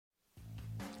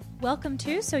Welcome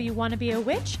to So You Want to Be a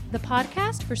Witch, the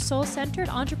podcast for soul-centered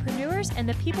entrepreneurs and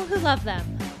the people who love them.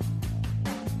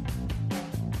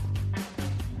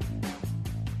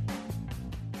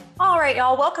 All right,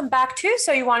 y'all. Welcome back to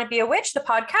So You Want to Be a Witch, the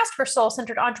podcast for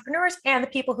soul-centered entrepreneurs and the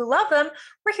people who love them.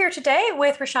 We're here today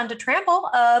with Rashunda Tramble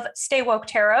of Stay Woke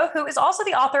Tarot, who is also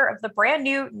the author of the brand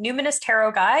new Numinous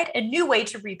Tarot Guide, a new way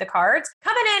to read the cards.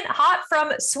 Coming in hot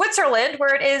from Switzerland,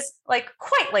 where it is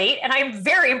quite late, and I'm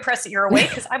very impressed that you're awake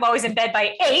because I'm always in bed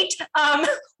by 8.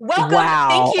 Welcome. Wow.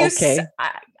 Thank you. Okay.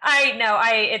 I know.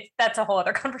 That's a whole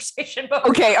other conversation. But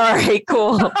Okay. All right.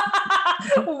 Cool.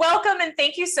 Welcome and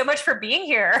thank you so much for being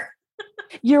here.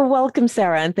 You're welcome,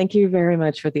 Sarah, and thank you very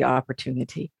much for the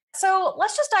opportunity. So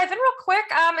let's just dive in real quick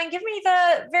and give me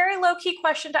the very low-key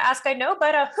question to ask, I know,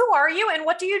 but who are you and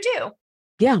what do you do?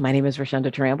 Yeah, my name is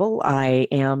Rashunda Tramble. I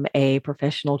am a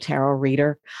professional tarot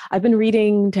reader. I've been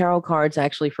reading tarot cards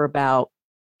actually for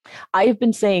I've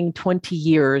been saying 20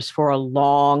 years for a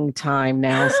long time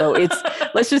now. So it's,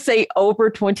 let's just say over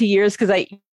 20 years, because I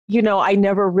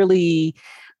never really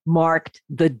marked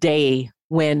the day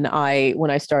when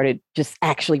I started just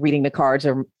actually reading the cards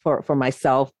for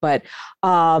myself. But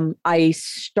I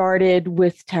started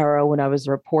with tarot when I was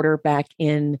a reporter back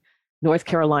in North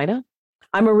Carolina.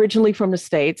 I'm originally from the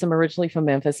States. I'm originally from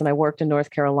Memphis, and I worked in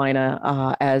North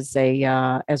Carolina as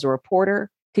a reporter,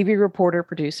 TV reporter,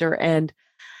 producer. And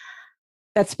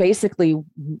that's basically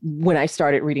when I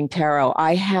started reading tarot.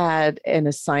 I had an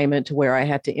assignment to where I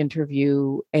had to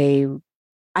interview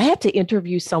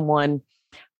someone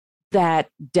that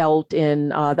dealt in,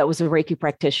 that was a Reiki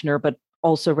practitioner, but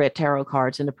also read tarot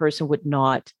cards. And the person would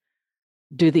not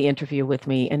do the interview with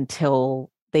me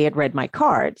until they had read my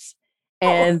cards.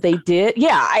 And they did.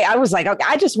 Yeah. I was like, okay,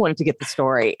 I just wanted to get the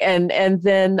story. And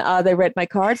then they read my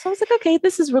cards. So I was like, okay,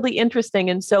 this is really interesting.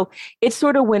 And so it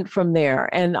sort of went from there.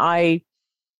 And I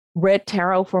read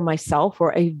tarot for myself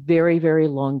for a very, very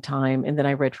long time. And then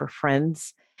I read for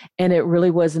friends. And it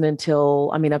really wasn't until,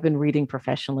 I've been reading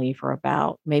professionally for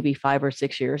about maybe 5 or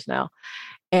 6 years now.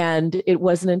 And it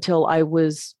wasn't until I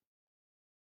was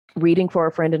reading for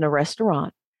a friend in a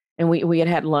restaurant and we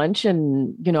had lunch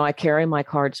and, I carry my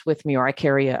cards with me, or I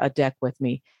carry a deck with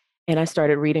me. And I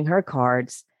started reading her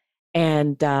cards.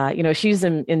 And, she's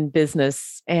in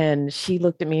business, and she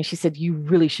looked at me and she said, "You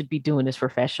really should be doing this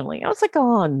professionally." I was like,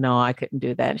 "Oh, no, I couldn't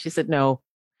do that." And she said, "No,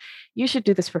 you should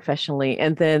do this professionally."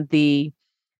 And then the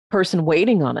person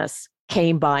waiting on us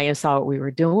came by and saw what we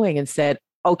were doing and said,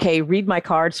 "Okay, read my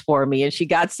cards for me." And she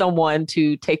got someone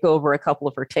to take over a couple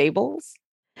of her tables.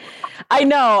 I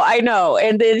know.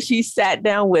 And then she sat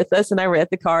down with us and I read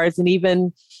the cards, and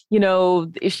even,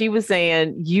 she was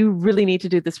saying, "You really need to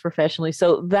do this professionally."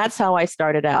 So that's how I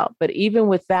started out. But even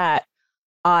with that,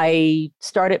 I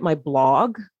started my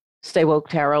blog, Stay Woke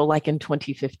Tarot, like in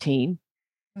 2015.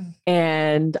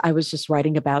 And I was just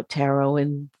writing about tarot.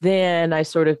 And then I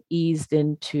sort of eased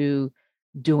into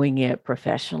doing it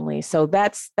professionally. So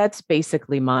that's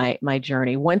basically my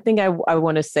journey. One thing I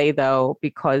want to say, though,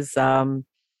 because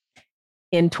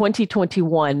in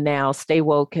 2021 now, Stay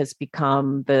Woke has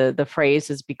become, the phrase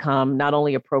has become not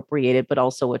only appropriated, but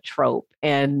also a trope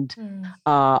and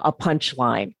a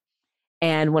punchline.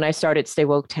 And when I started Stay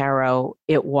Woke Tarot,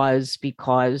 it was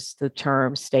because the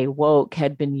term stay woke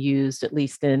had been used, at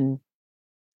least in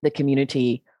the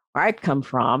community where I'd come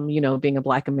from, being a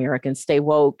Black American. Stay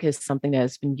woke is something that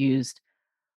has been used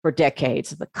for decades.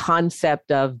 The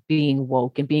concept of being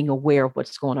woke and being aware of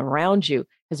what's going on around you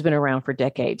has been around for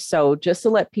decades. So just to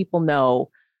let people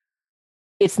know,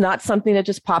 it's not something that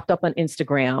just popped up on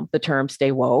Instagram, the term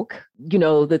stay woke.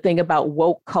 The thing about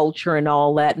woke culture and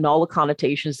all that, and all the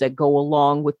connotations that go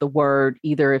along with the word,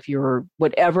 either if you're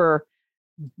whatever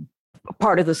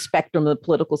part of the spectrum, the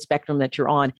political spectrum that you're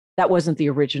on, that wasn't the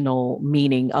original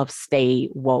meaning of stay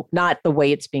woke, not the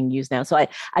way it's being used now. So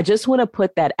I just want to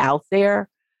put that out there,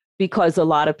 because a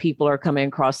lot of people are coming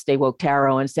across Stay Woke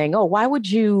Tarot and saying, "Oh, why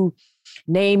would you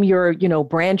name your,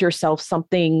 brand yourself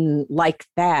something like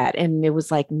that?" And it was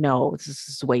like, no, this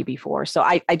is way before. So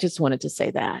I just wanted to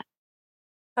say that.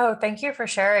 Oh, thank you for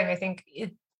sharing. I think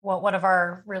one of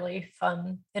our really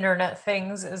fun internet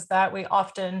things is that we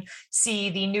often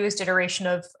see the newest iteration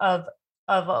of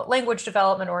a language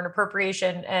development or an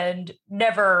appropriation and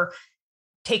never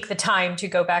take the time to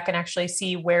go back and actually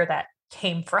see where that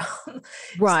came from.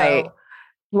 Right. So,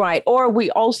 right. Or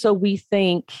we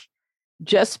think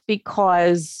just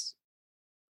because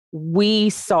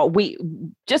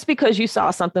just because you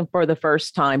saw something for the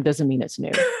first time doesn't mean it's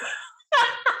new.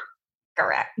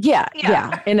 Correct. Yeah.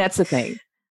 And that's the thing.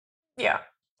 Yeah.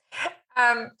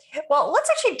 Um, well, let's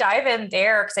actually dive in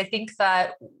there because I think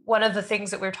that one of the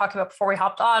things that we were talking about before we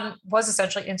hopped on was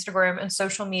essentially Instagram and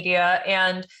social media.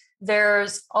 And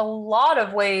there's a lot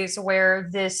of ways where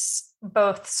this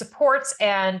both supports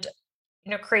and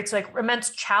creates like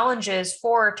immense challenges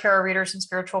for tarot readers and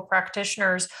spiritual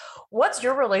practitioners. What's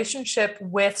your relationship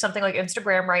with something like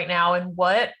Instagram right now, and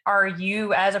what are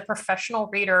you as a professional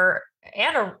reader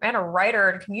and a writer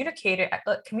and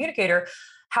communicator,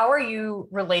 how are you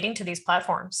relating to these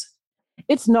platforms?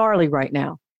 It's gnarly right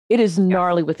now. It is Yeah.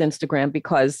 gnarly with Instagram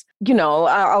because,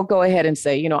 I'll go ahead and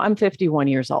say, I'm 51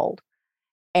 years old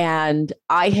and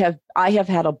I have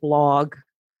had a blog.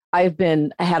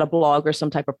 Had a blog or some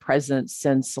type of presence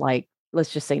since, like,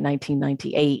 let's just say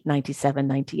 1998, 97,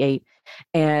 98.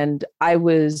 And I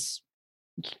was,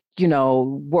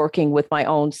 working with my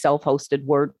own self-hosted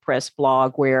WordPress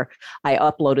blog where I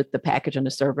uploaded the package on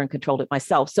the server and controlled it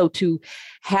myself. So to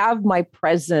have my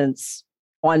presence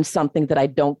on something that I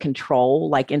don't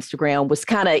control, like Instagram, was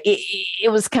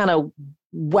it was kind of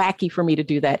wacky for me to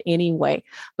do that anyway.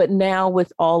 But now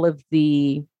with all of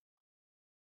the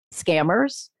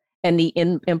scammers and the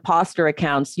imposter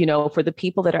accounts, for the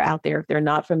people that are out there, if they're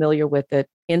not familiar with it,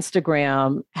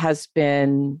 Instagram has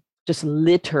been just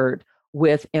littered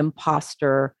with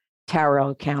imposter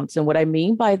tarot accounts. And what I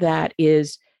mean by that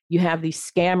is you have these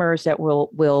scammers that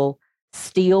will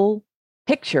steal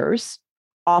pictures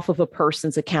off of a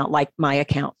person's account, like my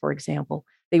account, for example.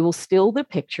 They will steal the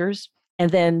pictures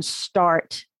and then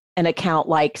start an account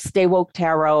like Stay Woke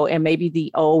Tarot, and maybe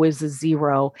the O is a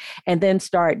 0, and then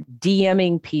start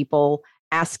DMing people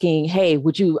asking, hey,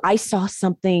 I saw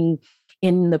something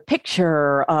in the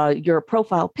picture, your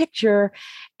profile picture,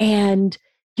 and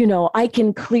I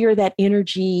can clear that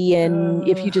energy. And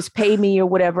if you just pay me or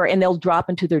whatever, and they'll drop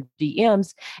into their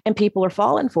DMs, and people are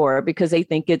falling for it because they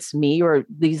think it's me or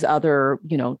these other,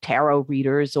 tarot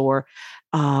readers or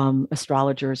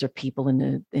astrologers or people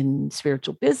in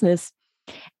spiritual business.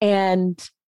 And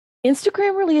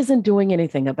Instagram really isn't doing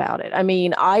anything about it. I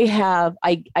mean, I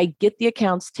get the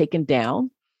accounts taken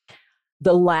down.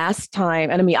 The last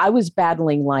time, and I mean, I was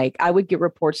battling, like, I would get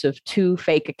reports of 2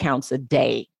 fake accounts a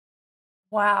day.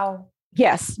 Wow.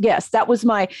 Yes, that was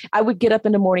I would get up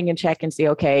in the morning and check and see,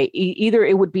 okay, either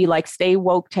it would be like Stay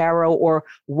Woke Tarot or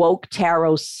Woke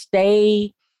Tarot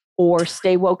Stay, or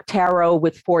Stay Woke Tarot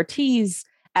with 4 T's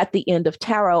at the end of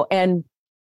tarot. And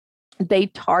they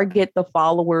target the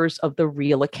followers of the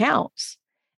real accounts.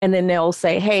 And then they'll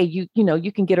say, hey, you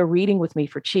can get a reading with me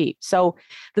for cheap. So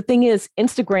the thing is,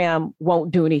 Instagram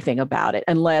won't do anything about it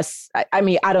unless, I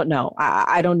mean, I don't know.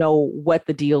 I don't know what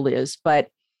the deal is, but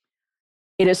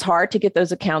it is hard to get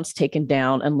those accounts taken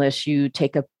down unless you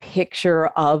take a picture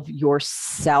of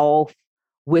yourself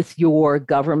with your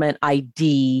government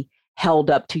ID held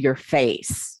up to your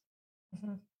face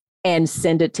and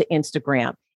send it to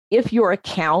Instagram. If your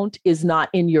account is not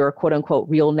in your quote unquote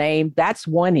real name, that's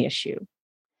one issue.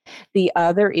 The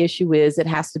other issue is it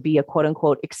has to be a quote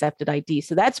unquote accepted ID.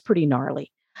 So that's pretty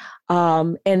gnarly.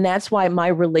 And that's why my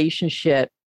relationship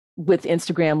with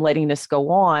Instagram letting this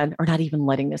go on, or not even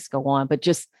letting this go on, but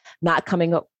just not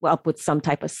coming up with some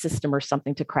type of system or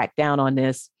something to crack down on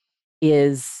this,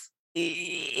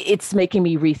 it's making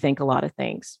me rethink a lot of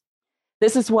things.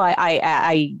 This is why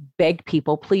I beg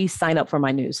people, please sign up for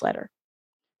my newsletter,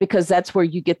 because that's where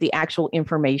you get the actual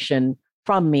information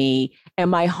from me. And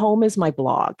my home is my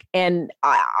blog. And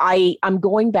I'm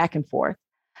going back and forth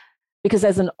because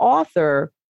as an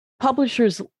author,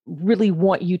 publishers really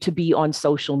want you to be on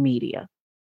social media.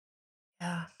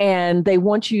 Yeah. And they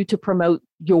want you to promote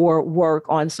your work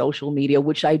on social media,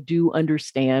 which I do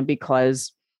understand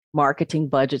because marketing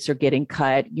budgets are getting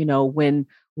cut. When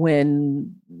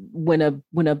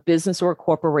a business or a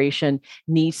corporation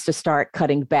needs to start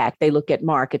cutting back, they look at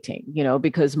marketing,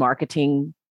 because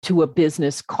marketing to a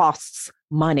business costs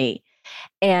money.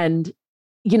 And,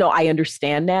 I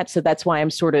understand that. So that's why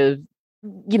I'm sort of,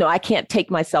 I can't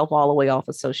take myself all the way off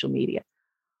of social media.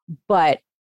 But,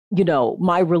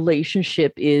 my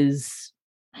relationship is,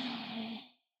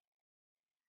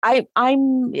 I'm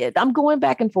going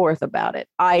back and forth about it.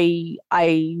 I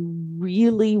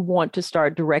really want to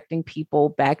start directing people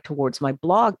back towards my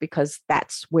blog because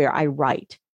that's where I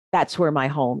write. That's where my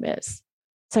home is.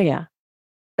 So yeah,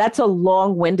 that's a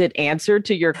long-winded answer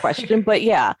to your question, but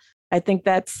yeah, I think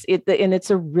that's it. And it's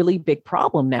a really big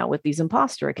problem now with these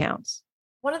imposter accounts.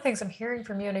 One of the things I'm hearing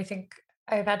from you, and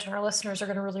I imagine our listeners are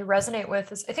going to really resonate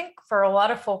with, is I think for a lot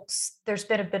of folks, there's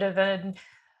been a bit of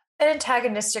an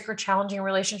antagonistic or challenging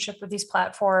relationship with these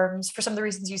platforms for some of the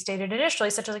reasons you stated initially,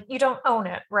 such as like you don't own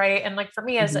it, right? And like for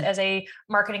me as a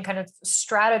marketing kind of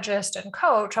strategist and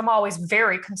coach, I'm always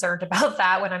very concerned about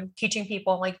that when I'm teaching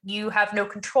people, like you have no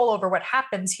control over what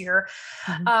happens here.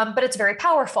 But it's very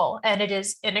powerful and it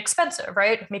is inexpensive,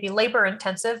 right? Maybe labor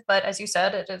intensive, but as you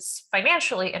said, it is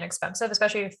financially inexpensive,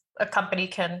 especially if a company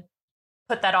can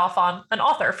put that off on an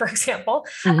author, for example.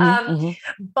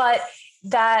 But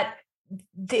that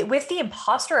with the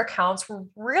imposter accounts, we're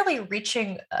really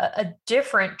reaching a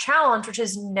different challenge, which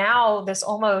is now this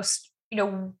almost,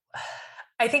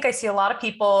 I think I see a lot of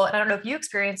people, and I don't know if you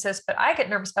experience this, but I get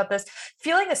nervous about this,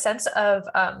 feeling a sense of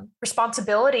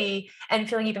responsibility and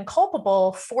feeling even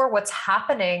culpable for what's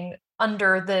happening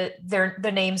under the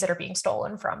names that are being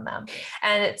stolen from them.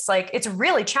 And it's like, it's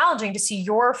really challenging to see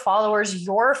your followers,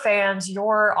 your fans,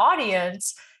 your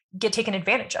audience get taken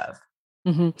advantage of.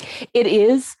 It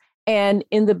is. And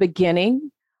in the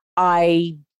beginning,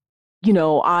 I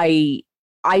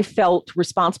felt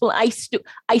responsible. I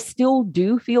still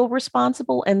do feel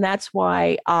responsible. And that's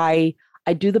why I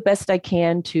do the best I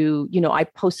can to, I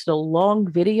posted a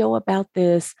long video about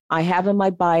this. I have in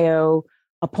my bio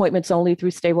appointments only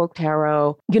through Stay Woke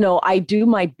Tarot. I do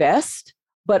my best,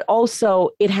 but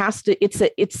also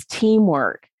it's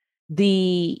teamwork.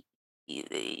 The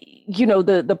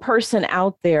person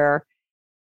out there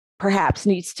perhaps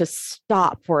needs to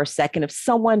stop for a second. If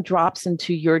someone drops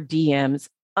into your DMs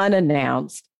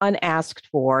unannounced, unasked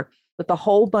for, with a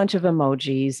whole bunch of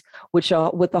emojis, with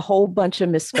a whole bunch of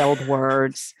misspelled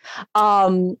words,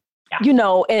 and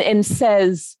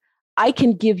says, I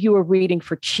can give you a reading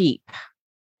for cheap.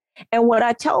 And what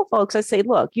I tell folks, I say,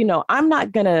 look, I'm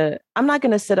not gonna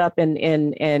sit up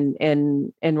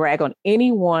and rag on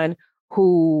anyone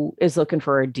who is looking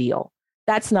for a deal.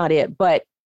 That's not it. But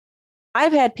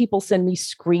I've had people send me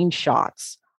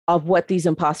screenshots of what these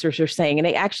imposters are saying, and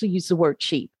they actually use the word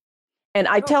cheap. And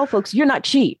I tell folks, you're not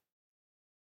cheap.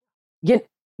 You're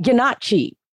not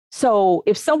cheap. So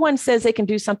if someone says they can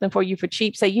do something for you for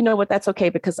cheap, say, you know what, that's okay,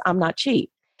 because I'm not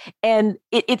cheap. And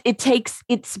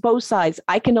it's both sides.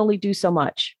 I can only do so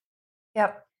much.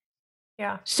 Yep.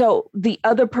 Yeah. So the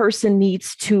other person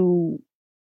needs to,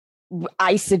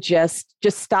 I suggest,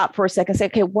 just stop for a second and say,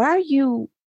 okay, why are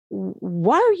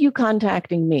you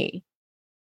contacting me?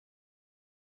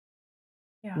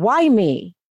 Yeah. Why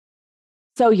me?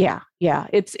 So yeah, we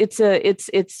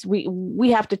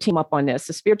have to team up on this,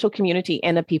 the spiritual community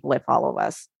and the people that follow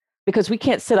us, because we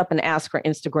can't sit up and ask for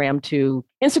Instagram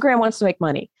wants to make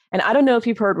money. And I don't know if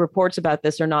you've heard reports about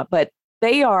this or not, but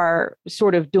they are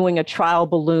sort of doing a trial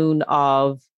balloon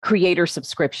of creator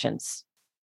subscriptions.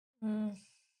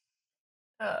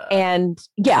 And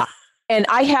yeah. And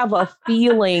I have a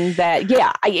feeling that,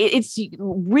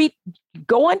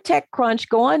 go on TechCrunch,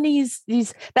 go on these.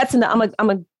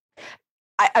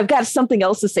 I've got something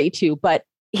else to say too, but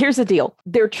here's the deal.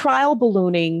 They're trial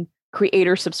ballooning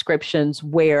creator subscriptions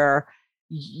where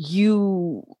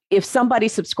if somebody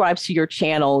subscribes to your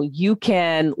channel, you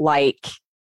can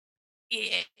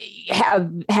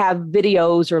have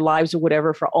videos or lives or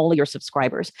whatever for only your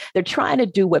subscribers. They're trying to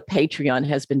do what Patreon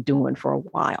has been doing for a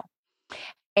while.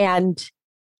 And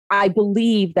I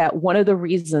believe that one of the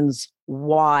reasons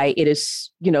why it is,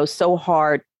 so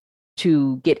hard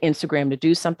to get Instagram to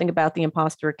do something about the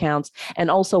imposter accounts, and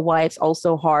also why it's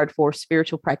also hard for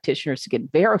spiritual practitioners to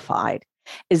get verified,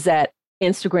 is that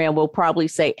Instagram will probably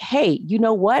say, hey, you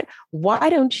know what? Why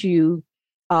don't you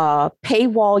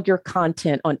paywall your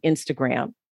content on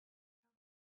Instagram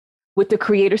with the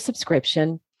creator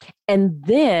subscription, and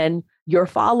then your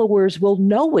followers will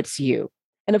know it's you.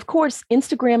 And of course,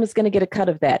 Instagram is going to get a cut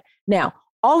of that. Now,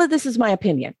 all of this is my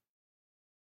opinion,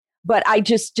 but I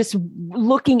just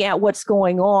looking at what's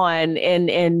going on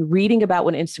and reading about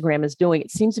what Instagram is doing,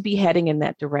 it seems to be heading in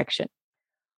that direction,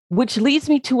 which leads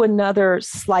me to another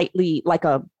slightly like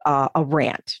a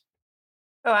rant.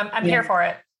 Oh, I'm here for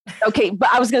it. Okay. But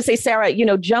I was going to say, Sarah,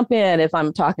 jump in if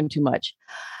I'm talking too much.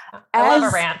 I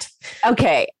love a rant.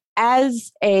 Okay. I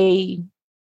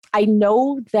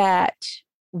know that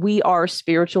we are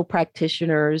spiritual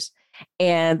practitioners,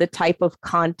 and the type of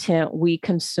content we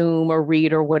consume or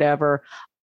read or whatever,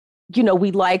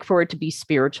 we like for it to be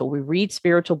spiritual. We read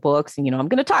spiritual books, and, I'm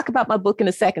going to talk about my book in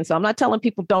a second. So I'm not telling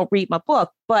people don't read my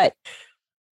book, but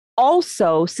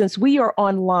also, since we are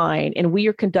online and we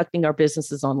are conducting our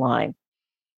businesses online,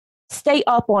 stay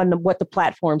up on what the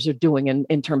platforms are doing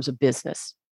in terms of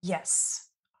business. Yes.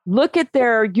 Look at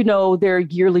their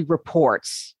yearly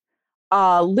reports.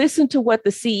 Listen to what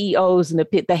the CEOs and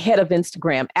the head of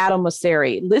Instagram, Adam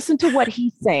Mosseri, listen to what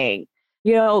he's saying.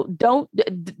 Don't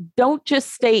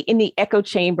just stay in the echo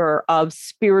chamber of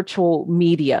spiritual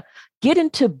media. Get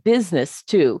into business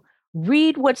too.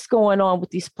 Read what's going on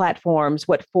with these platforms,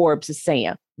 what Forbes is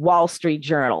saying, Wall Street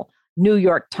Journal, New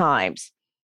York Times,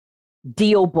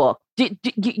 Deal Book.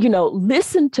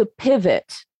 Listen to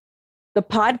Pivot, the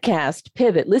podcast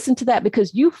Pivot. Listen to that,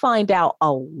 because you find out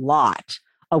a lot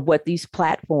of what these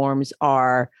platforms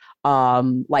are,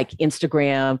 like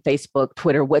Instagram, Facebook,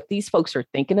 Twitter, what these folks are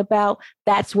thinking about.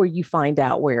 That's where you find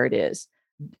out where it is.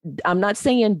 I'm not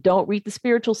saying don't read the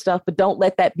spiritual stuff, but don't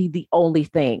let that be the only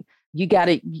thing. You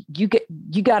gotta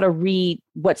read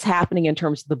what's happening in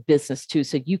terms of the business too,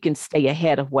 so you can stay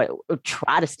ahead of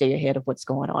try to stay ahead of what's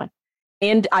going on.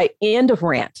 End of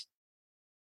rant.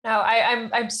 No,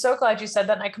 I'm so glad you said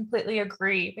that, and I completely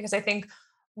agree, because I think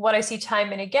what I see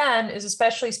time and again is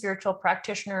especially spiritual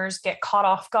practitioners get caught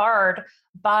off guard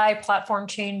by platform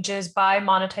changes, by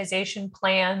monetization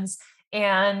plans.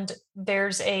 And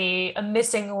there's a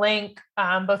missing link,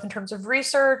 both in terms of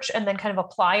research and then kind of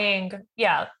applying,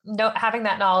 having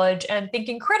that knowledge and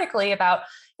thinking critically about,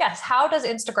 yes, how does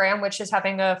Instagram, which is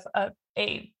having a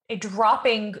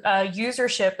dropping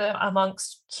usership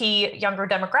amongst key younger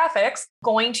demographics,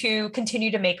 going to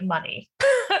continue to make money?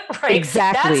 Right.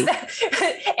 Exactly.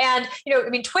 And,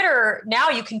 Twitter, now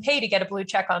you can pay to get a blue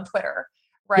check on Twitter,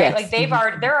 right? Yes. Like they've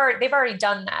already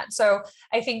done that. So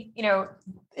I think,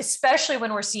 especially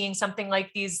when we're seeing something like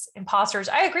these imposters,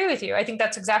 I agree with you. I think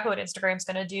that's exactly what Instagram's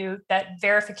going to do. That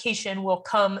verification will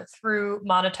come through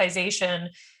monetization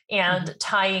and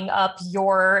tying up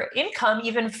your income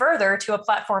even further to a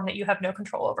platform that you have no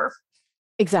control over.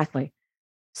 Exactly.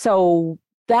 So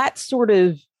that's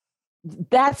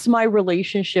my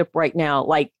relationship right now.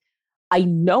 Like, I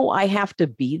know I have to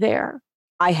be there.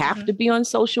 I have to be on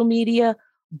social media,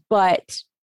 but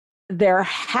there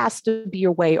has to be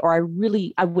a way, or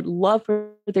I would love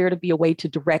for there to be a way to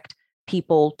direct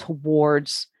people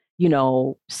towards,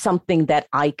 something that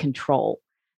I control.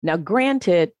 Now,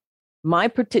 granted,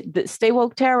 the Stay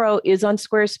Woke Tarot is on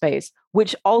Squarespace,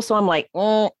 which also I'm like,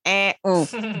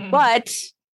 but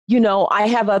I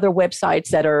have other websites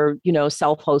that are,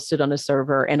 self-hosted on a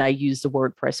server, and I use the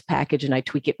WordPress package and I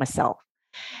tweak it myself.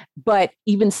 But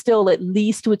even still, at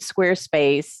least with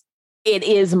Squarespace, it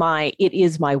is my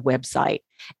website.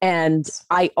 And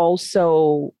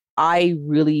I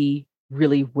really,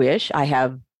 really wish I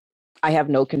have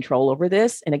no control over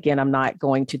this. And again, I'm not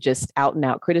going to just out and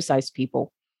out criticize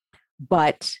people,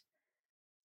 but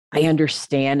I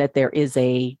understand that there is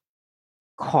a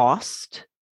cost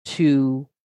to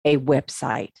a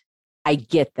website. I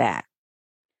get that.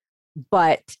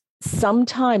 But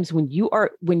sometimes when you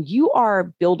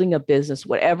are building a business,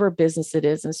 whatever business it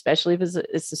is, and especially if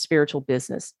it's a spiritual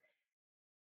business,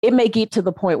 it may get to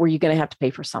the point where you're going to have to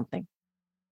pay for something.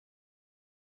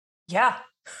 Yeah.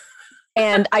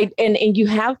 And you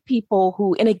have people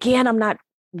who, and again,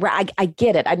 I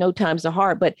get it. I know times are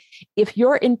hard, but if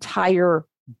your entire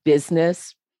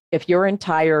business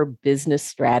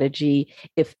strategy,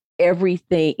 if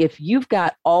you've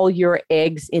got all your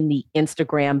eggs in the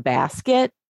Instagram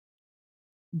basket,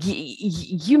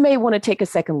 you may want to take a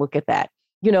second look at that.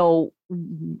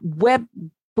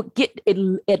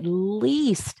 At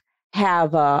least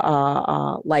have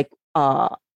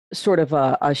sort of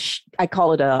I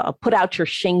call it a put out your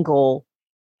shingle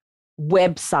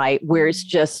website, where it's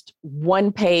just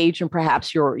one page and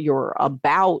perhaps your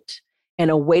about and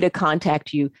a way to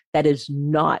contact you that is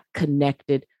not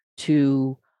connected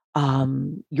to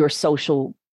your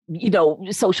social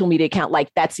media account. Like,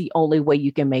 that's the only way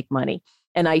you can make money.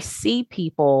 And I see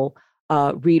people,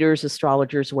 readers,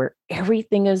 astrologers, where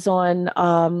everything is on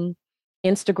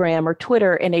Instagram or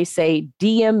Twitter, and they say,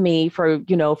 DM me for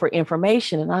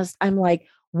information. And I'm like,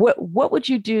 what would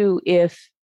you do if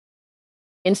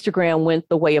Instagram went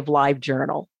the way of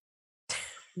LiveJournal?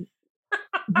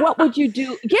 What would you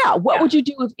do? Yeah. What would you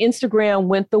do if Instagram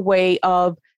went the way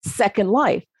of Second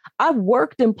Life? I've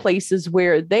worked in places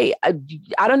where I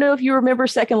don't know if you remember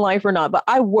Second Life or not, but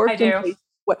I worked in places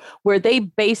where they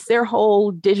base their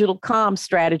whole digital comm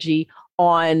strategy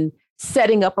on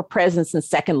setting up a presence in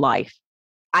Second Life.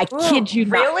 I kid you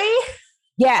not. Really?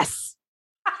 Yes.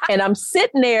 And I'm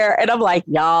sitting there and I'm like,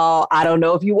 y'all, I don't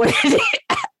know if you want to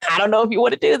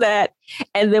do that.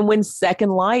 And then when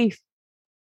Second Life,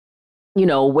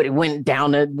 went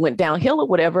downhill or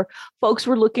whatever, folks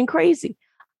were looking crazy.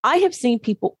 I have seen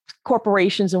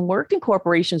corporations, and worked in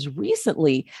corporations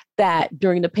recently, that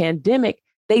during the pandemic,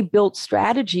 they built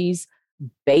strategies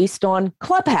based on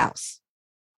Clubhouse.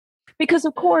 Because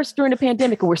of course, during the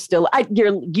pandemic, we're still,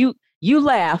 You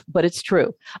laugh, but it's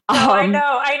true. No, I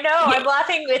know. Yeah. I'm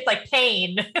laughing with like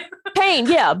pain. Pain,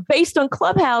 yeah, based on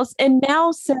Clubhouse. And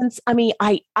now since,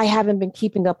 I haven't been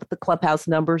keeping up with the Clubhouse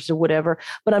numbers or whatever,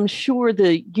 but I'm sure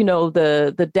the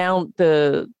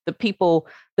people,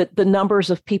 the numbers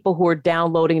of people who are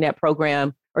downloading that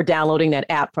program or downloading that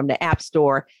app from the App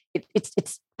Store,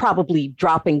 it's probably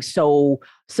dropping so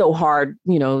hard,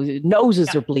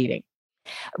 noses are bleeding.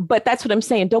 But that's what I'm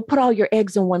saying. Don't put all your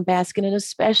eggs in one basket, and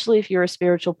especially if you're a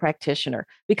spiritual practitioner,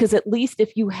 because at least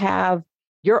if you have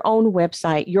your own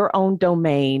website, your own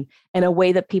domain, and a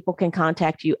way that people can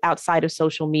contact you outside of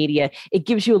social media, it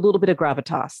gives you a little bit of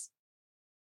gravitas.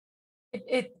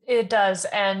 It does.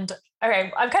 And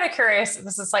okay, I'm kind of curious.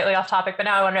 This is slightly off topic, but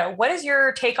now I want to know, what is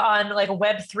your take on like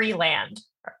Web3 land?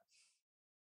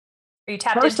 Are you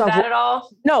tapped into that at all?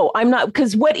 No, I'm not,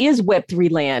 because what is Web3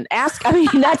 land? That's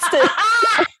the.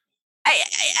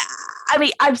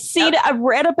 I've seen it, I've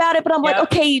read about it, but I'm like,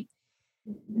 okay,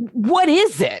 what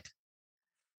is it?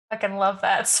 I can love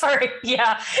that. Sorry.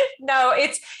 Yeah. No,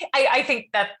 I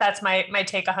think that's my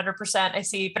take 100%. I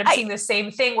see, but I'm seeing the same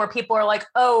thing where people are like,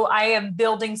 oh, I am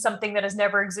building something that has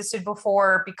never existed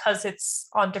before because it's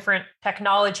on different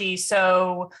technology.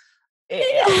 So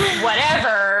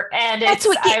whatever. And that's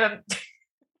the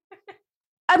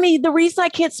reason I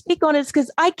can't speak on it is because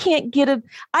I can't get a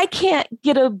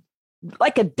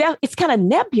it's kind of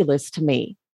nebulous to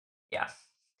me. Yeah.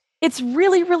 It's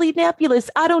really, really nebulous.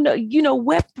 I don't know,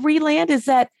 Web3 land, is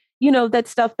that, that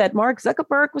stuff that Mark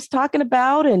Zuckerberg was talking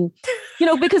about. And,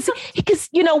 because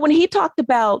when he talked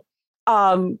about,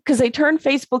 because they turned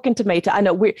Facebook into Meta. I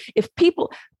know if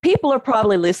people are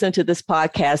probably listening to this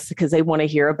podcast because they want to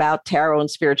hear about tarot and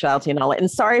spirituality and all that. And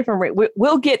sorry if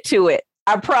we'll get to it.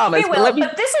 I promise. We will,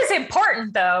 but this is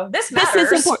important though. This matters.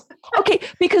 This is important. Okay,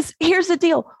 because here's the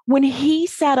deal. When he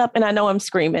sat up, and I know I'm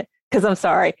screaming because I'm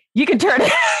sorry. You can turn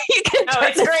it.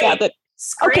 It's great.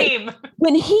 Scream. Okay.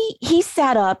 When he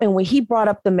sat up and when he brought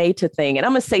up the Meta thing, and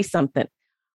I'm going to say something.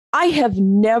 I have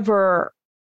never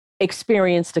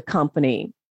experienced a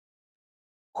company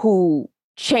who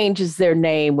changes their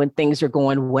name when things are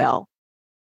going well.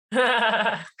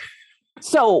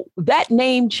 So that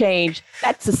name change,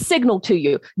 that's a signal to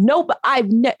you. No, but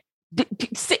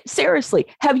seriously,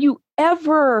 have you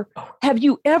ever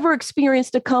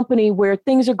experienced a company where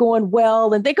things are going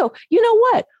well and they go, you know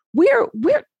what? We're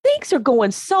things are going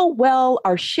so well.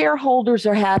 Our shareholders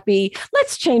are happy.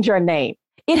 Let's change our name.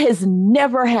 It has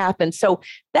never happened. So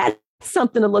that's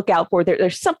something to look out for.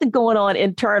 There's something going on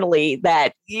internally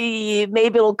that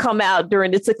maybe it'll come out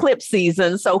during its eclipse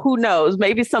season. So who knows?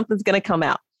 Maybe something's going to come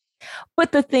out.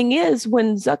 But the thing is,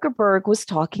 when Zuckerberg was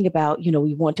talking about,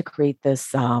 we want to create this,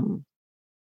 the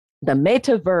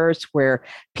metaverse where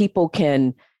people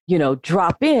can,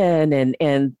 drop in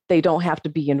and they don't have to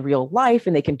be in real life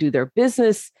and they can do their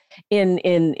business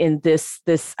in this,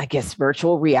 I guess,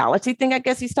 virtual reality thing, I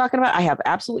guess he's talking about. I have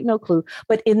absolutely no clue,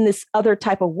 but in this other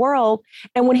type of world.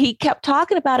 And when he kept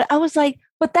talking about it, I was like,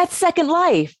 but that's Second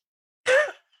Life.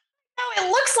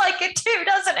 It looks like it too,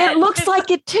 doesn't it? It looks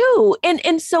like it too.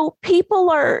 And so people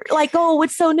are like, oh,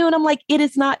 it's so new. And I'm like, it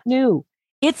is not new.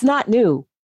 It's not new.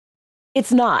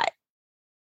 It's not.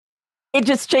 It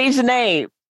just changed the name.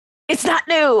 It's not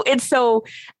new. And so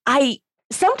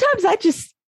sometimes I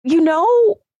just,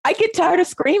 I get tired of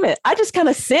screaming. I just kind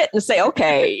of sit and say,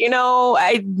 okay,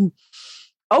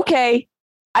 okay.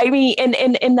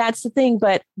 And that's the thing.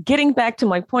 But getting back to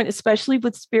my point, especially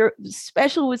with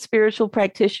spiritual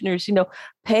practitioners,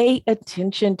 pay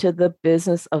attention to the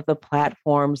business of the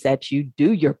platforms that you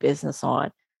do your business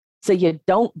on, so you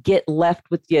don't get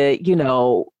left with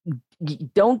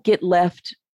don't get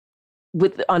left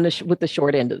with the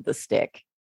short end of the stick.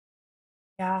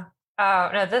 Yeah. Oh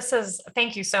no,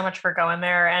 thank you so much for going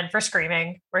there and for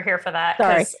screaming. We're here for that.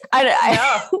 Sorry.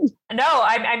 I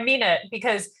mean it,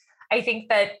 because I think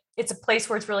that it's a place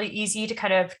where it's really easy to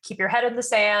kind of keep your head in the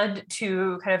sand,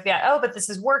 to kind of, but this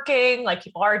is working. Like,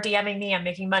 people are DMing me, I'm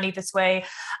making money this way.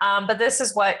 But this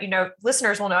is what,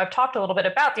 listeners will know. I've talked a little bit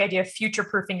about the idea of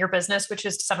future-proofing your business, which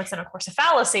is to some extent, of course, a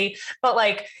fallacy, but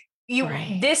like,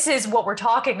 right. This is what we're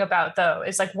talking about though,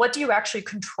 is like, what do you actually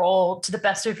control to the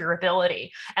best of your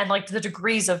ability, and like the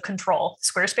degrees of control.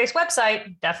 Squarespace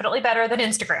website, definitely better than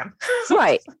Instagram.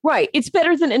 Right. It's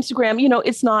better than Instagram.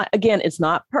 It's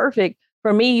not perfect.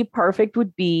 For me, perfect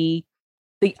would be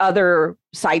the other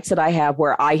sites that I have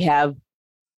where I have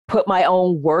put my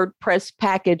own WordPress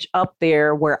package up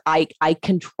there where I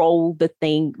control the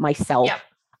thing myself. Yeah.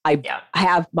 I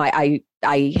have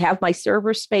my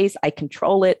server space. I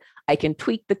control it. I can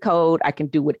tweak the code. I can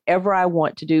do whatever I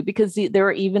want to do, because there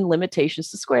are even limitations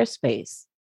to Squarespace.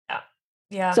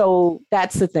 Yeah. So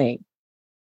that's the thing.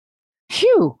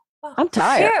 Phew, Oh, I'm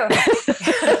tired.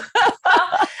 phew.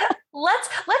 Well,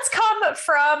 let's come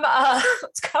from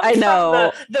I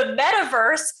know. the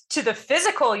metaverse to the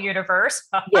physical universe,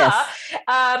 Yes.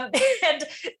 and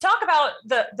talk about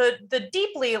the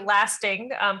deeply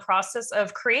lasting process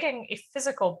of creating a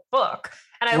physical book.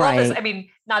 And I love this. Right. I mean,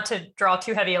 not to draw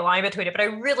too heavy a line between it, but I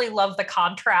really love the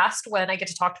contrast when I get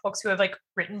to talk to folks who have like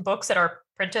written books that are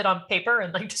printed on paper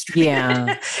and like distributed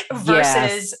Yeah.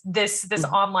 versus Yes. this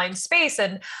Mhm. online space.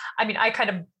 And I mean, I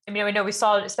know we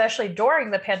saw it especially during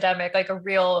the pandemic, like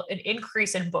an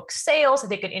increase in book sales. I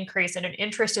think an increase in an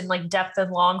interest in like depth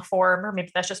and long form, or maybe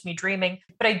that's just me dreaming.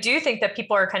 But I do think that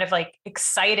people are kind of like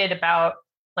excited about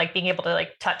like being able to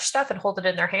like touch stuff and hold it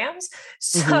in their hands. Mhm.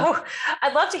 So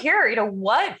I'd love to hear,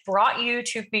 what brought you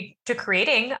to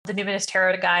creating the Numinous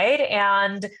Tarot Guide,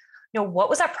 and what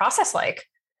was that process like?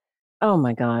 Oh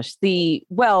my gosh.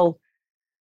 How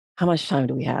much time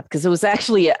do we have? Because it was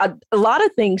actually a lot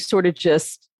of things sort of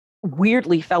just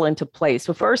weirdly fell into place.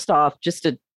 So first off, just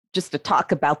to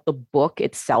talk about the book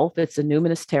itself, it's a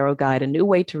Numinous Tarot Guide, a new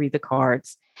way to read the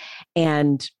cards.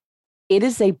 And it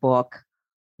is a book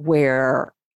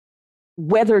where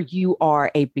whether you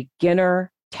are a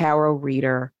beginner tarot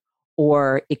reader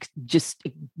or just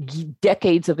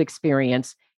decades of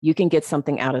experience, you can get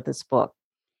something out of this book.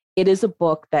 It is a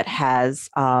book that has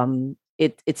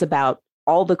it's about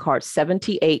all the cards,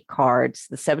 78 cards,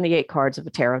 the 78 cards of a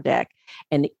tarot deck,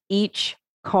 and each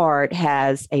card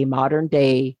has a modern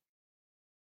day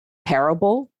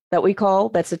parable that we call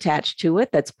that's attached to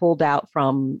it, that's pulled out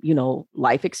from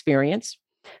life experience.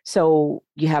 So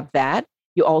you have that.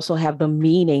 You also have the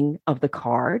meaning of the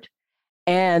card,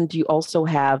 and you also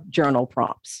have journal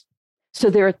prompts. So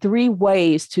there are three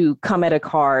ways to come at a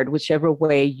card, whichever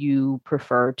way you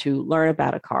prefer to learn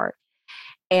about a card.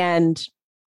 And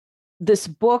this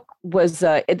book was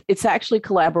it's actually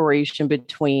collaboration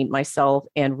between myself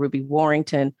and Ruby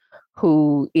Warrington,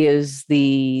 who is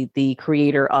the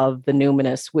creator of the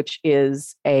Numinous, which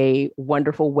is a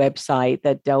wonderful website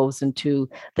that delves into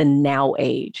the now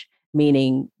age,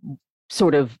 meaning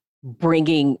sort of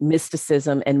bringing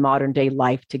mysticism and modern day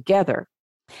life together.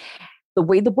 The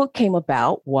way the book came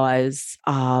about was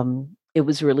it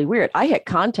was really weird. I had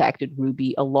contacted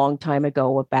Ruby a long time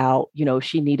ago about,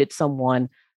 she needed someone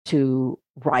to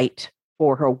write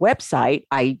for her website.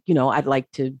 I'd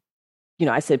like to,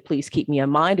 I said, please keep me in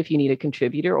mind if you need a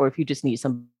contributor or if you just need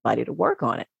somebody to work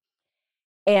on it.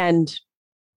 And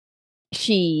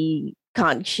she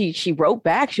wrote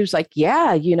back. She was like,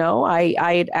 yeah,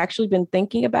 I had actually been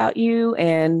thinking about you,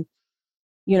 and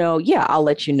yeah, I'll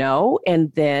let you know.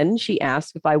 And then she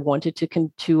asked if I wanted to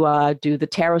do the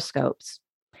tarot scopes.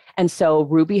 And so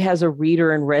Ruby has a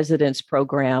reader in residence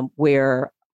program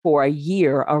where for a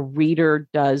year, a reader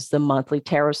does the monthly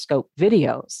tarot scope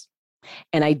videos.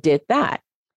 And I did that.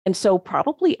 And so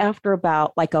probably after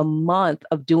about like a month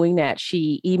of doing that,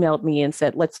 she emailed me and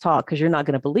said, let's talk because you're not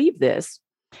going to believe this.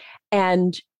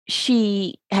 And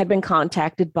she had been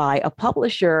contacted by a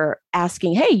publisher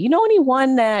asking, hey, you know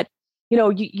anyone that, you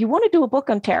want to do a book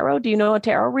on tarot? Do you know a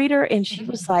tarot reader? And she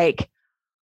was like,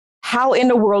 how in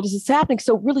the world is this happening?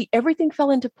 So really everything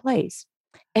fell into place.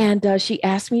 And she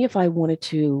asked me if I wanted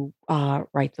to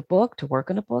write the book, to work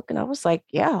on a book. And I was like,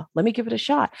 yeah, let me give it a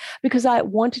shot, because I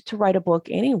wanted to write a book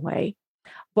anyway,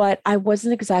 but I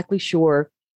wasn't exactly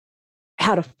sure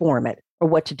how to form it or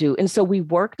what to do. And so we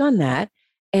worked on that,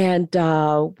 and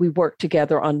we worked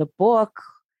together on the book,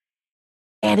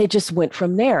 and it just went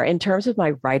from there. In terms of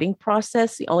my writing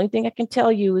process, the only thing I can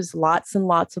tell you is lots and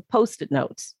lots of Post-it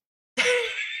notes.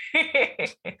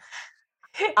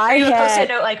 Are I you a Post-it had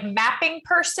note like mapping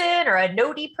person or a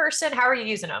notey person? How are you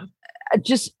using them?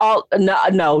 just all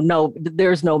no,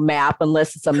 there's no map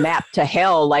unless it's a map to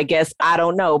hell, I guess. I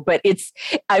don't know. But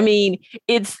I mean,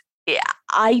 it's,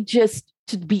 I just,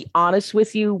 to be honest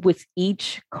with you, with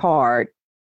each card,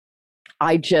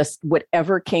 I just,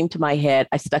 whatever came to my head,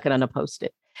 I stuck it on a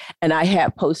Post-it. And I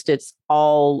had Post-its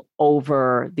all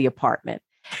over the apartment.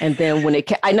 And then when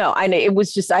I know, it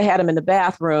was just, I had them in the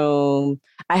bathroom.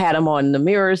 I had them on the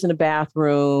mirrors in the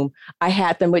bathroom. I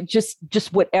had them with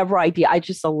just whatever idea. I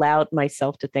just allowed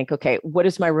myself to think, okay, what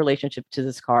is my relationship to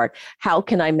this card? How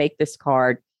can I make this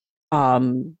card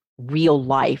real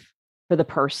life for the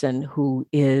person who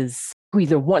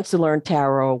either wants to learn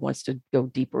tarot or wants to go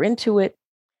deeper into it?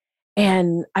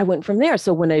 And I went from there.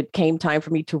 So when it came time for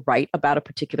me to write about a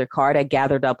particular card, I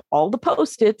gathered up all the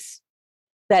Post-its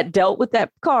that dealt with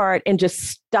that card and just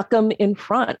stuck them in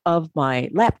front of my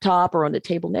laptop or on the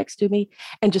table next to me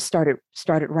and just started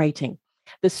writing.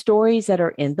 the stories that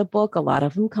are in the book, a lot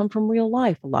of them come from real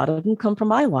life. A lot of them come from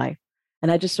my life.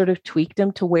 And I just sort of tweaked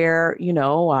them to where,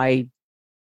 I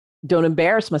don't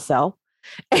embarrass myself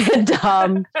and,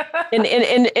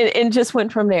 and just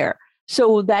went from there.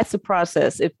 So that's the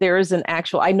process. If there is an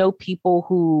actual, I know people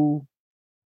who,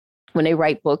 when they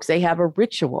write books, they have a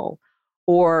ritual,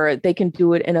 or they can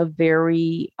do it in a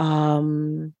very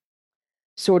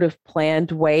sort of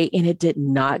planned way. And it did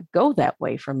not go that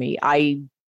way for me.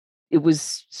 It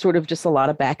was sort of just a lot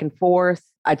of back and forth.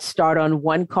 I'd start on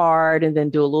one card and then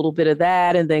do a little bit of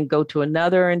that and then go to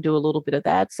another and do a little bit of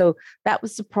that. So that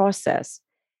was the process.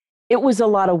 It was a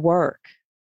lot of work.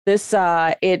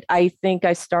 I think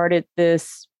I started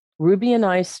this, Ruby and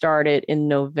I started in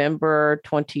November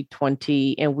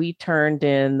 2020, and we turned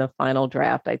in the final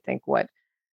draft, I think,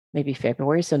 maybe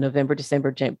February. So November,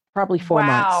 December, January, probably 4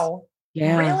 months. Wow.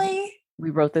 Yeah. Really?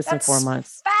 We wrote this in 4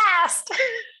 months. Fast.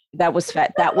 That was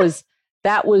fat. But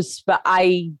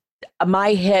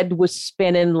my head was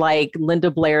spinning like Linda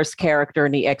Blair's character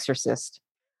in The Exorcist.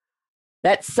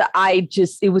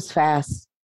 It was fast.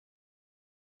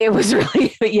 It was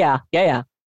really, yeah. It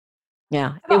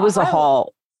was a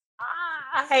haul.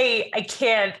 I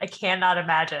cannot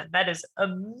imagine. That is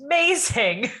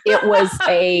amazing. It was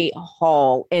a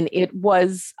haul, and it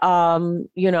was, there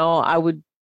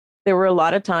were a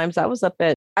lot of times I was up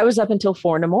until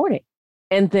 4 a.m.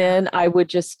 And then I would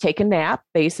just take a nap,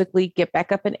 basically get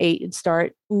back up at 8 and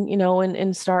start,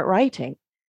 and start writing.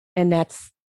 And that's,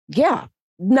 yeah.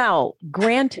 Now,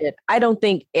 granted, I don't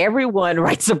think everyone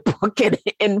writes a book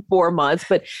in 4 months,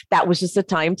 but that was just a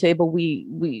timetable we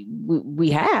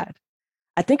had.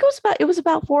 I think it was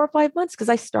about 4 or 5 months, because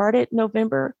I started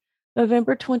November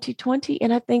 2020.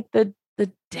 And I think the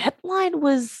deadline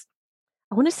was,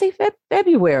 I want to say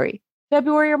February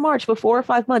or March, but 4 or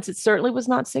 5 months. It certainly was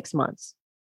not 6 months.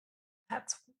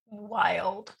 That's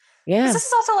wild. Yeah. This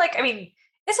is also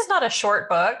this is not a short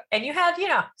book, and you had,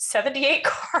 78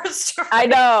 cards to write. I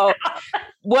know.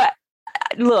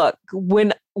 Look,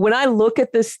 when I look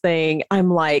at this thing, I'm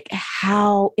like,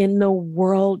 how in the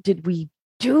world did we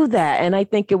do that? And I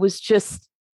think it was just,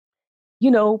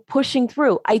 pushing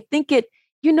through. I think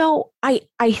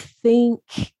I think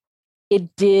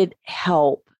it did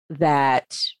help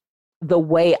that the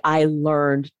way I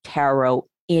learned tarot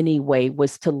anyway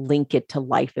was to link it to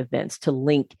life events, to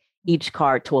link each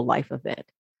card to a life event.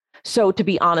 So to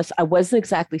be honest, I wasn't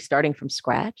exactly starting from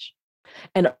scratch.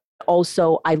 And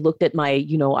also I looked at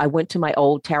I went to my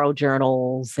old tarot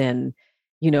journals and,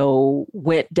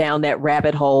 went down that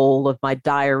rabbit hole of my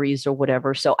diaries or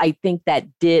whatever. So I think that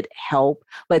did help,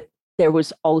 but there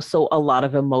was also a lot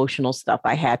of emotional stuff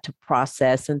I had to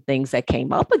process and things that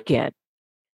came up again.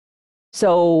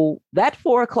 So that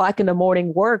 4 o'clock in the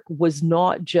morning work was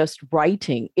not just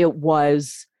writing. It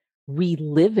was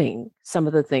reliving some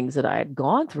of the things that I had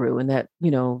gone through, and that,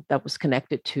 that was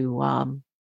connected to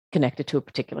a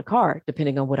particular card,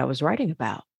 depending on what I was writing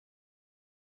about.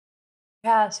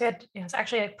 Yeah. So you had, it's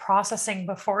actually like processing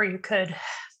before you could,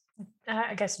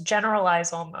 I guess,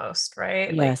 generalize almost,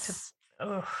 right? Yes.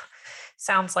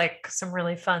 Sounds like some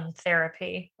really fun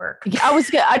therapy work. Yeah,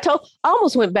 I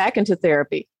almost went back into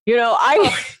therapy.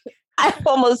 I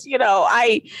almost,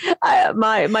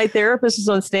 my therapist is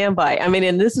on standby. I mean,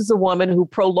 and this is a woman who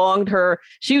prolonged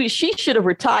she should have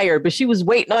retired, but she was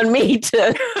waiting on me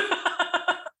to,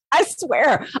 I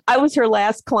swear, I was her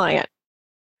last client.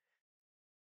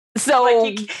 So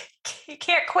you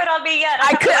can't quit on me yet.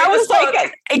 I was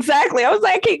like, exactly. I was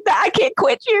like, I can't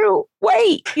quit you.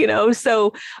 Wait,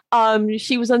 so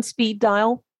she was on speed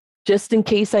dial just in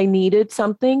case I needed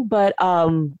something. But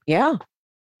yeah,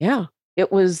 it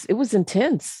was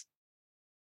intense.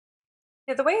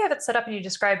 Yeah, the way you have it set up and you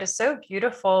described is so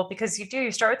beautiful, because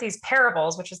you start with these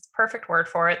parables, which is the perfect word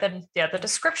for it. Then the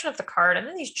description of the card, and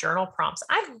then these journal prompts.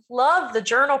 I love the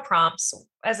journal prompts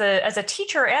as a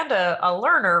teacher and a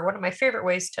learner. One of my favorite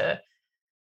ways to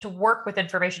work with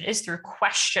information is through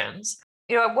questions.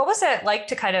 What was it like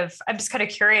to I'm just kind of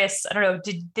curious. I don't know.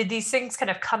 Did these things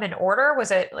kind of come in order? Was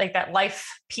it like that life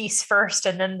piece first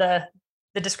and then the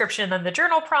description and then the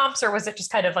journal prompts, or was it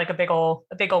just kind of like a big old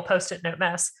Post-it note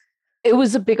mess? It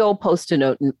was a big old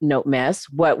Post-it note mess.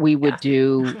 What we would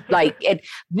do,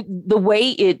 the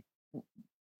way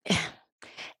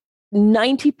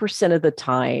 90% of the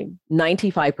time,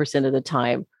 95% of the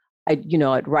time,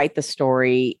 I'd write the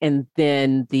story, and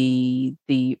then the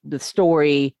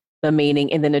story, the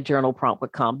meaning, and then a journal prompt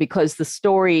would come, because the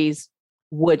stories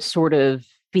would sort of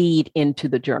feed into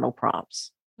the journal prompts.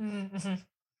 Mm-hmm.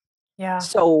 Yeah.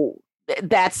 So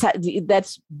that's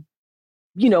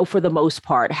for the most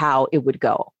part how it would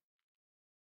go.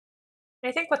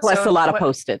 I think what's plus so a lot of what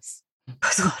post-its.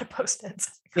 a lot of post-its.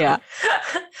 Yeah.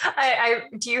 I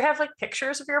do you have like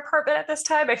pictures of your apartment at this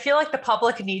time? I feel like the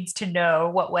public needs to know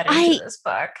what went into I this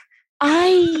book.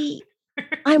 I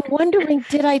I'm wondering,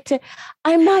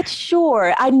 I'm not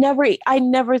sure. I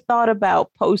never thought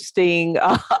about posting,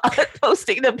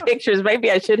 posting the pictures. Maybe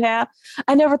I should have.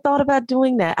 I never thought about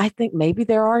doing that. I think maybe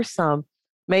there are some.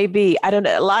 Maybe I don't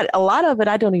know. A lot of it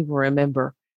I don't even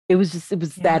remember. It was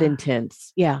that Yeah.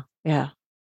 intense. Yeah, yeah,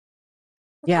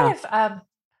 We yeah, kind of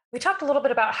we talked a little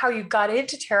bit about how you got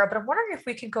into tarot, but I'm wondering if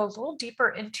we could go a little deeper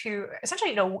into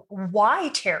essentially, why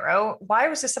tarot? Why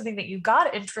was this something that you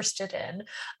got interested in?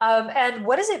 And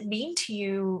what does it mean to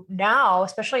you now,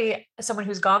 especially as someone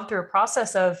who's gone through a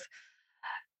process of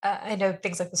I know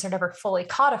things like this are never fully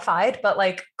codified, but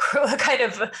like kind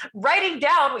of writing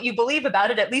down what you believe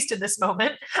about it, at least in this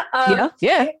moment. yeah,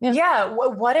 yeah, yeah. Yeah,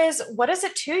 what is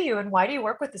it to you, and why do you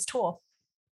work with this tool?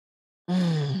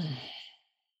 Mm.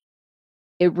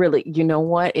 It really, you know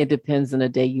what? It depends on the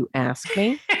day you ask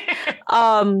me.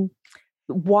 Um,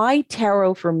 why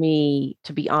tarot for me,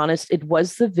 to be honest, it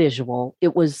was the visual,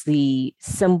 it was the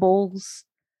symbols,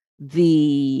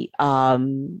 the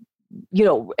and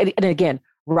again,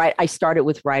 right, I started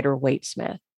with Rider Waite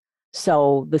Smith.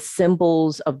 So the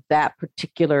symbols of that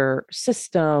particular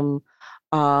system,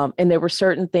 and there were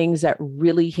certain things that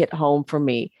really hit home for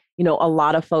me. A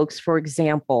lot of folks, for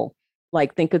example,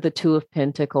 like think of the Two of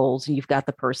Pentacles, and you've got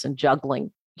the person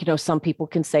juggling. Some people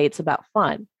can say it's about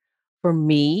fun. For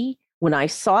me, when I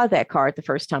saw that card the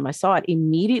first time I saw it,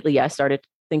 immediately I started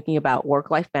thinking about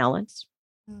work-life balance.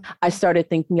 I Mhm. started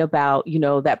thinking about,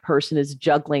 that person is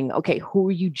juggling. Okay, who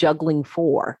are you juggling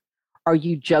for? Are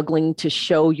you juggling to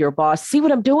show your boss, see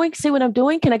what I'm doing? See what I'm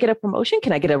doing? Can I get a promotion?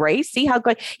 Can I get a raise? See how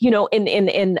good,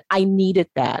 and I needed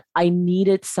that. I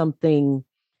needed something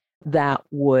I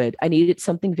needed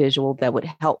something visual that would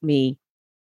help me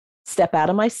step out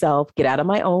of myself, get out of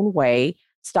my own way,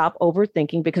 stop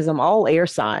overthinking because I'm all air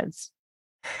signs.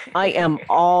 I am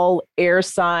all air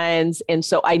signs. And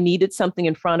so I needed something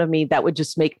in front of me that would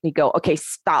just make me go, okay,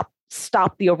 stop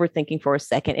the overthinking for a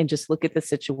second and just look at the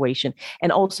situation.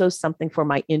 And also something for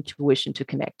my intuition to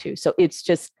connect to. So it's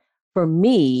just, for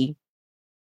me,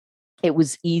 it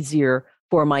was easier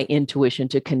for my intuition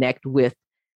to connect with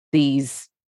these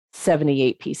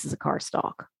 78 pieces of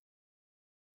cardstock.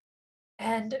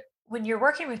 And when you're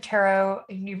working with tarot,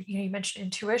 and you mentioned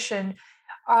intuition,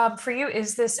 for you,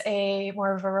 is this a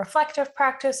more of a reflective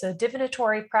practice, a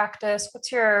divinatory practice?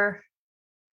 Or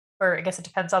I guess it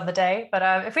depends on the day, but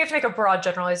if we have to make a broad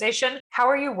generalization, how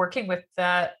are you working with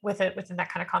it within that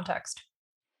kind of context?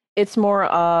 It's more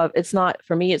of, it's not,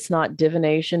 for me, it's not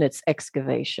divination, it's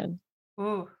excavation.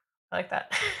 Ooh, I like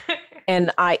that.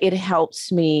 And it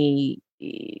helps me.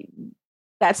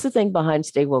 That's the thing behind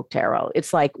Stay Woke Tarot.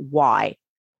 It's like, why?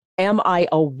 Am I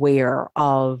aware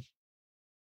of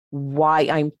why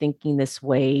I'm thinking this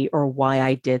way or why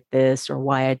I did this or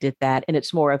why I did that? And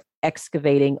it's more of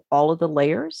excavating all of the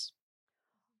layers,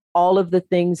 all of the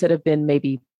things that have been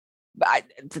maybe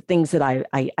the things that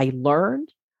I learned,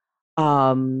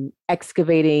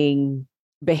 excavating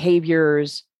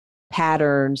behaviors,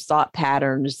 patterns, thought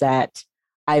patterns that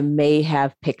I may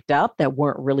have picked up that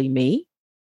weren't really me.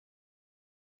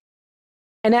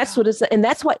 And that's Yeah. what it's, and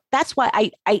that's why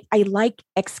I like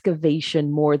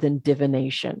excavation more than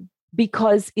divination,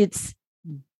 because it's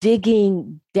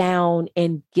digging down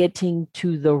and getting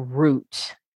to the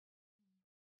root.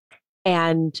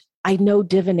 And I know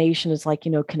divination is like,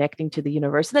 connecting to the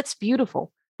universe. And that's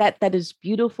beautiful. That is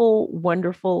beautiful,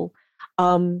 wonderful.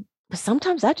 But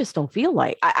sometimes I just don't feel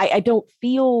like I don't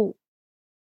feel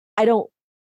I don't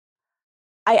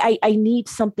I need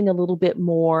something a little bit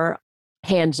more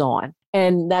hands-on.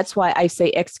 And that's why I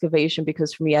say excavation,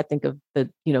 because for me, I think of the,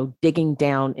 digging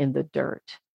down in the dirt.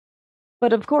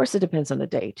 But of course, it depends on the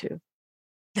day too.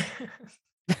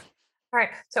 All right.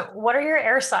 So, what are your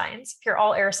air signs? If you're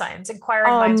all air signs,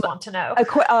 inquiring Um, minds want to know.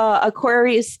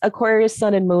 Aquarius,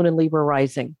 Sun and Moon, and Libra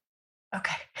rising.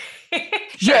 Okay.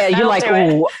 Sure, Yeah, you're that'll like, do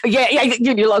it. oh, yeah, yeah,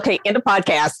 you're okay in the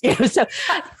podcast. So,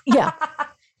 yeah.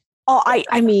 Oh,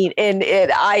 I mean, and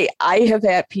I have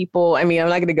had people. I mean, I'm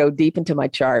not going to go deep into my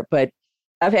chart, but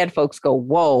I've had folks go,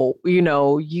 "Whoa,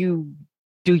 do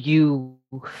you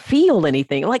feel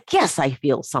anything?" Like, yes, I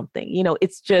feel something.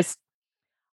 It's just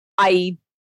I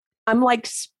I'm like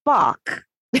Spock.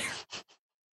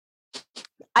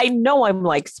 I know I'm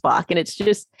like Spock, and it's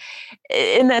just,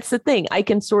 and that's the thing. I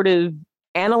can sort of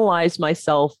analyze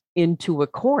myself into a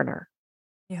corner,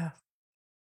 Yeah.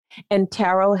 and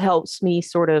tarot helps me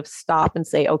sort of stop and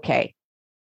say, okay,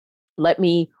 let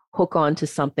me hook on to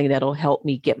something that'll help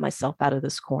me get myself out of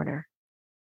this corner.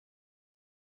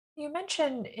 You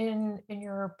mentioned in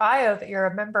your bio that you're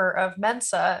a member of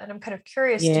Mensa, and I'm kind of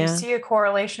curious, do you Yeah. see a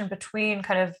correlation between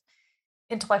kind of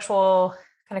intellectual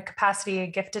kind of capacity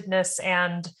and giftedness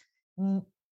and n-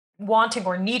 wanting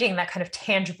or needing that kind of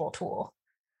tangible tool?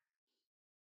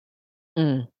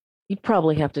 Mm. You'd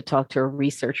probably have to talk to a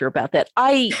researcher about that.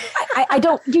 I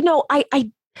don't, Or I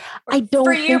for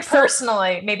don't you think so.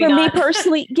 personally, maybe For me not.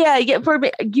 personally, yeah, for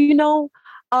me,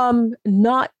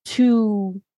 not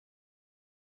to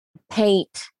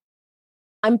paint.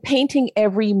 I'm painting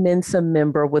every Mensa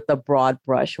member with a broad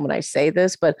brush when I say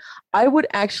this, but I would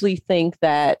actually think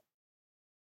that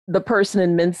the person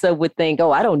in Mensa would think,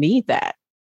 "Oh, I don't need that."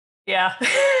 Yeah.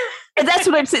 And that's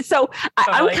what I'm saying. So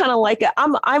I'm Totally. kind of like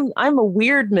I'm a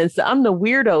weird Mensa. I'm the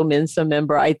weirdo Mensa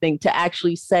member. I think to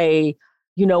actually say,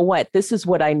 you know what, this is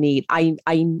what I need. I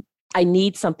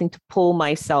need something to pull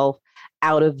myself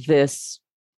out of this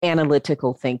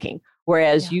analytical thinking.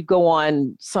 Whereas Yeah. you go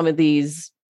on some of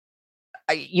these,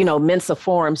 Mensa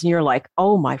forums, and you're like,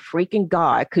 oh my freaking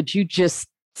god, could you just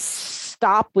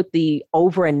stop with the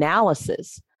over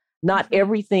analysis? Not Mhm.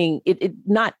 everything.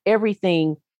 Not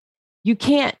everything. You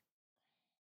can't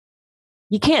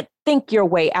you can't think your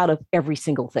way out of every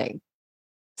single thing.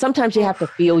 Sometimes you have to Oof.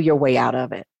 feel your way out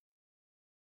of it.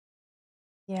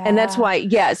 And that's Yeah. why,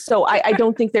 yeah. So I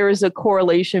don't think there is a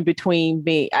correlation between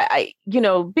me,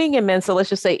 being in Mensa, let's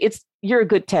just say you're a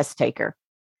good test taker.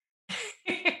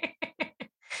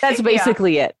 That's Yeah.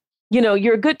 basically it.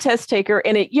 You're a good test taker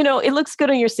and it looks good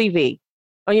on your CV,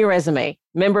 on your resume,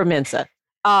 member Mensa.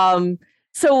 Um,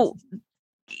 so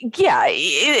yeah,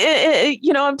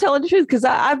 I'm telling the truth because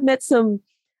I've met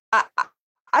I,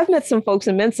 I've met some folks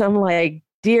in Mensa. I'm like,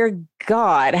 dear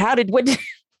God, how did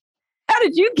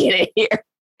you get in here?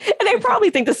 And they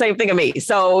probably think the same thing of me.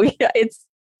 So yeah,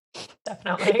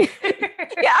 Definitely.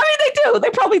 yeah, I mean they do. They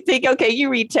probably think, okay, you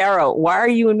read tarot. Why are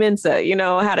you in Mensa?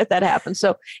 How did that happen?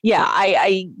 So yeah,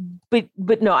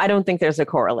 but no, I don't think there's a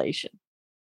correlation.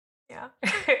 Yeah.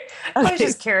 I was Okay.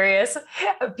 just curious.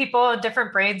 People have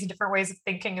different brains and different ways of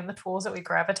thinking and the tools that we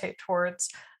gravitate towards.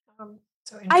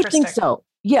 So I think interesting. so.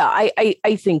 Yeah,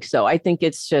 I think so. I think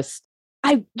it's just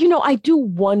I do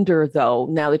wonder though,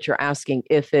 now that you're asking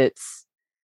if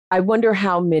I wonder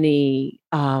how many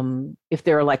if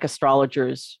there are like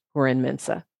astrologers who are in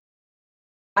Mensa.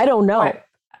 I don't Boy, know.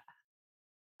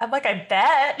 I'm like, I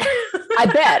bet. I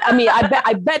bet. I mean,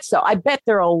 I bet so. I bet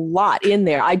there are a lot in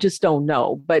there. I just don't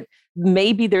know. But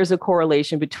maybe there's a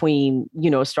correlation between,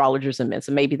 astrologers and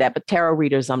Mensa. Maybe that, but tarot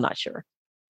readers, I'm not sure.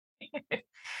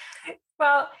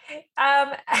 Well, um,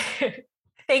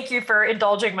 thank you for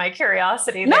indulging my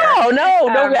curiosity No, there. no,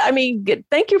 no. Um, I mean,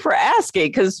 thank you for asking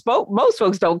because most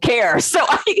folks don't care. So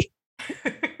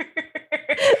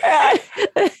I,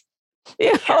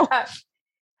 you know, uh,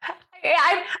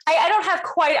 I don't have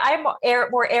quite. I'm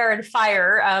more air and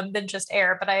fire than just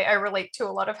air, but I relate to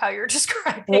a lot of how you're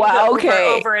describing the wow.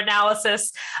 Okay. over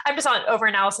analysis. I'm just on over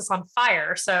analysis on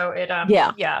fire, so it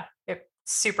Yeah. yeah, it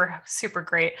super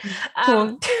great.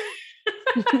 Um, Well,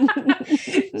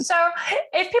 so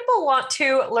if people want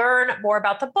to learn more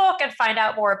about the book and find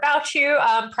out more about you,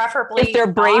 if they're preferably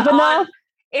brave not enough, on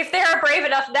if they are brave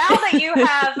enough now that you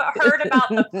have heard about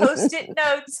the post-it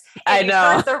notes and I you've know.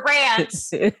 heard the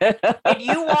rants and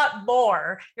you want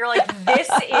more, you're like, this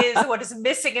is what is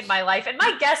missing in my life. And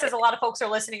my guess is a lot of folks are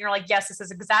listening. You're like, yes, this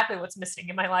is exactly what's missing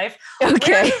in my life. Where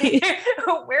Okay.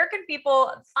 where can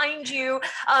people find you?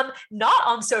 Not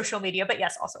on social media, but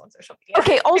yes, also on social Okay,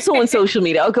 media. also on social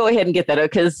media, I'll go ahead and get that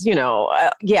because,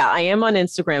 yeah, I am on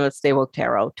Instagram at Stay Woke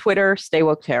Tarot, Twitter, Stay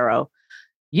Woke Tarot,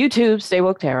 YouTube, Stay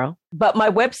Woke Tarot. But my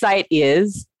website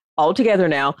is all together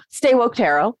now,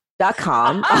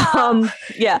 staywoketarot.com. Aha!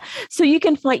 Yeah. So you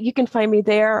can find me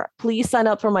there. Please sign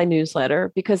up for my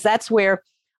newsletter because that's where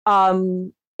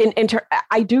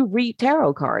I do read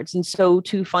tarot cards. And so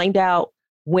to find out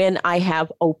when I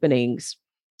have openings,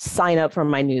 sign up for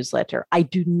my newsletter. I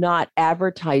do not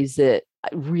advertise it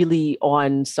really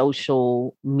on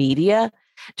social media,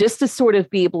 just to sort of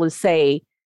be able to say,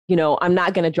 I'm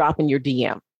not going to drop in your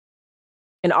DM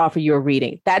and offer you a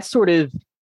reading. That sort of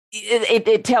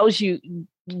it tells you,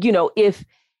 if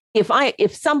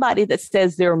somebody that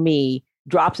says they're me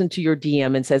drops into your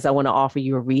DM and says I want to offer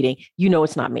you a reading,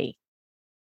 it's not me.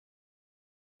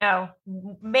 No,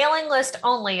 mailing list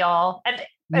only, y'all. And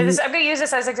I'm going to use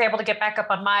this as an example to get back up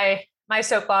on my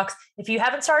soapbox. If you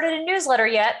haven't started a newsletter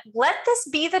yet, let this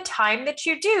be the time that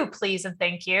you do, please and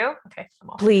thank you. Okay, I'm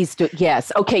off. Please do.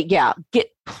 Yes. Okay. Yeah.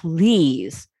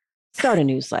 Please start a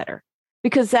newsletter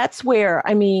because that's where,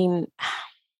 I mean,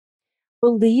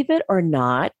 believe it or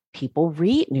not, people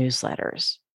read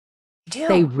newsletters.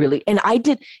 They Do. really, and I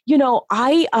did,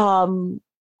 I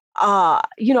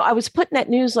was putting that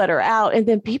newsletter out and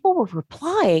then people were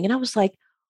replying and I was like,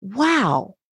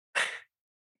 wow,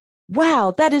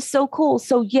 wow, that is so cool.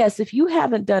 So yes, if you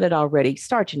haven't done it already,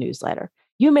 start your newsletter.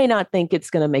 You may not think it's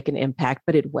going to make an impact,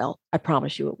 but it will. I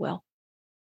promise you it will.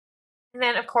 And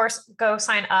then, of course, go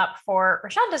sign up for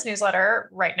Rashunda's newsletter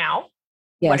right now.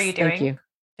 What are you Yes, thank doing? you.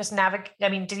 Just navigate. I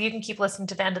mean, you can keep listening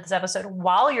to the end of this episode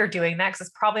while you're doing that because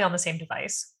it's probably on the same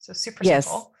device. So super Yes,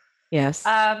 simple. yes.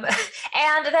 And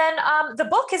then the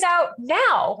book is out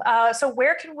now. So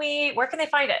where can they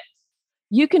find it?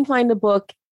 You can find the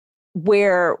book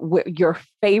where your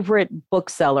favorite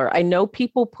bookseller. I know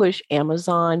people push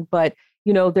Amazon, but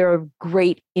there are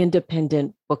great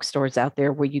independent bookstores out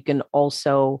there where you can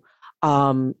also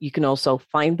find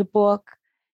the book.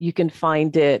 You can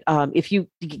find it if you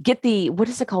get the what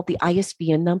is it called, the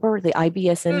ISBN number, the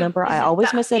IBSN number. I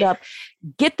always mess it Yeah. up.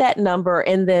 Get that number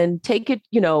and then take it,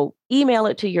 email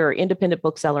it to your independent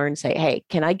bookseller and say, hey,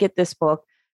 can I get this book,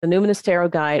 The Numinous Tarot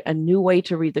Guide, A New Way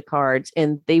to Read the Cards,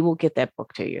 and they will get that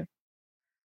book to you.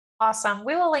 Awesome.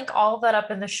 We will link all of that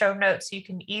up in the show notes so you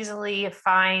can easily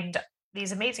find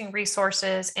these amazing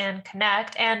resources and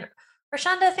connect. And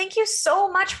Rashunda, thank you so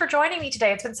much for joining me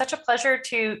today. It's been such a pleasure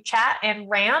to chat and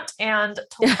rant and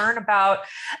to learn about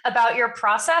your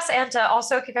process and to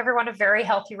also give everyone a very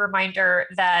healthy reminder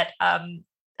that I'm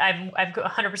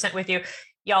 100% with you.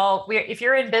 Y'all, if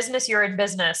you're in business, you're in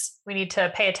business. We need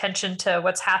to pay attention to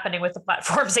what's happening with the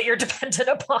platforms that you're dependent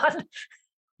upon.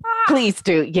 Please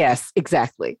do. Yes,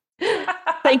 exactly.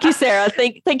 Thank you, Sarah.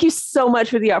 Thank you so much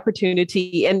for the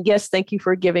opportunity. And yes, thank you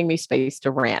for giving me space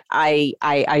to rant. I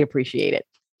appreciate it.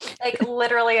 Like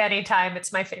literally anytime.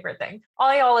 It's my favorite thing.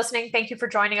 All y'all listening, thank you for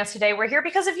joining us today. We're here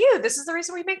because of you. This is the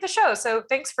reason we make the show. So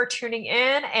thanks for tuning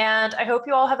in. And I hope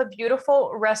you all have a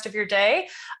beautiful rest of your day.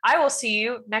 I will see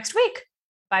you next week.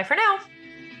 Bye for now.